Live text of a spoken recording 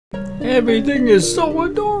Everything is so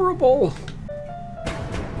adorable.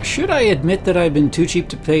 Should I admit that I've been too cheap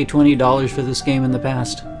to pay $20 for this game in the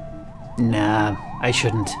past? Nah, I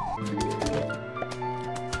shouldn't.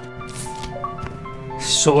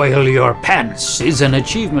 Soil your pants is an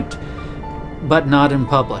achievement, but not in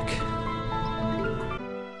public.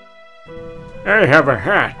 I have a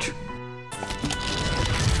hat.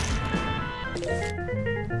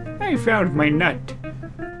 I found my nut.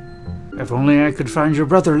 If only I could find your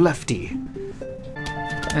brother Lefty.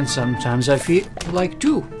 And sometimes I feel like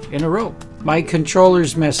 2 in a row. My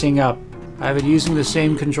controller's messing up. I've been using the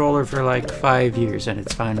same controller for like 5 years and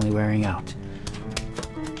it's finally wearing out.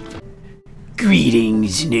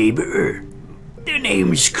 Greetings, neighbor. The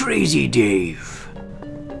name's Crazy Dave.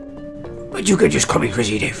 But you can just call me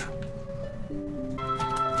Crazy Dave.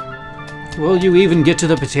 Will you even get to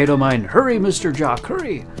the potato mine? Hurry, Mr. Jock,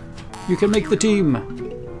 hurry. You can make the team.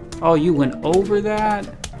 Oh, you went over that?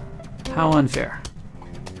 How unfair.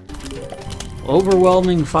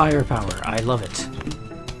 Overwhelming firepower. I love it.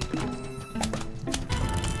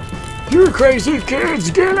 You crazy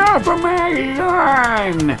kids, get off of my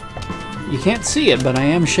lawn! You can't see it, but I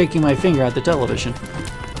am shaking my finger at the television.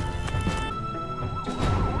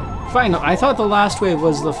 Final. I thought the last wave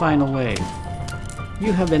was the final wave.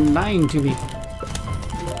 You have been lying to me.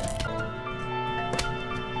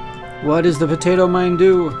 What does the potato mine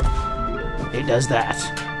do? It does that.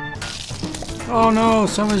 Oh no,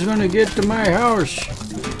 someone's gonna get to my house.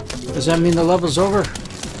 Does that mean the level's over?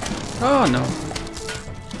 Oh no.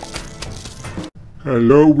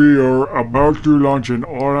 Hello, we are about to launch an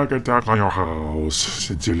attack attack on your house.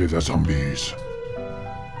 Sincerely, the zombies.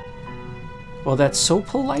 Well, that's so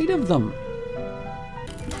polite of them.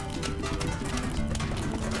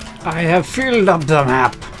 I have filled up the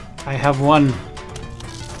map. I have won.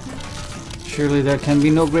 Surely there can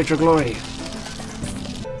be no greater glory.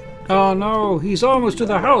 Oh no, he's almost to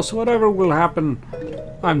the house. Whatever will happen,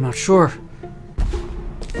 I'm not sure.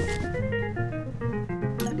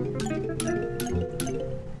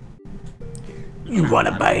 You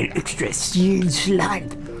wanna buy an extra seed slot?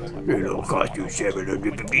 It'll cost you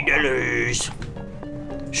 $750.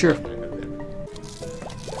 Sure.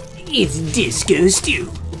 It's disco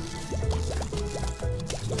stew.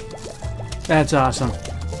 That's awesome.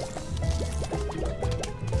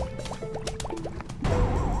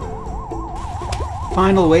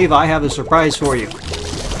 Final wave, I have a surprise for you.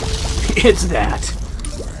 It's that.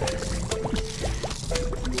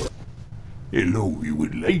 Hello, we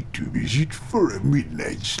would like to visit for a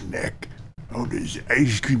midnight snack. How does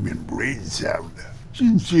ice cream and bread sound?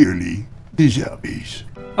 Sincerely, the zombies.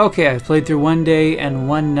 Okay, I've played through 1 day and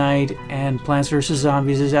 1 night, and Plants vs.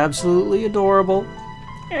 Zombies is absolutely adorable.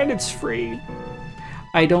 And it's free.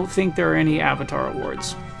 I don't think there are any Avatar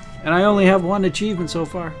awards. And I only have 1 achievement so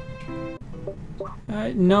far.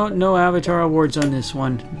 No Avatar awards on this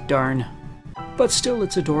one. Darn. But still,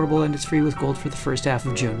 it's adorable and it's free with gold for the first half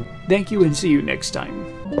of June. Thank you and see you next time.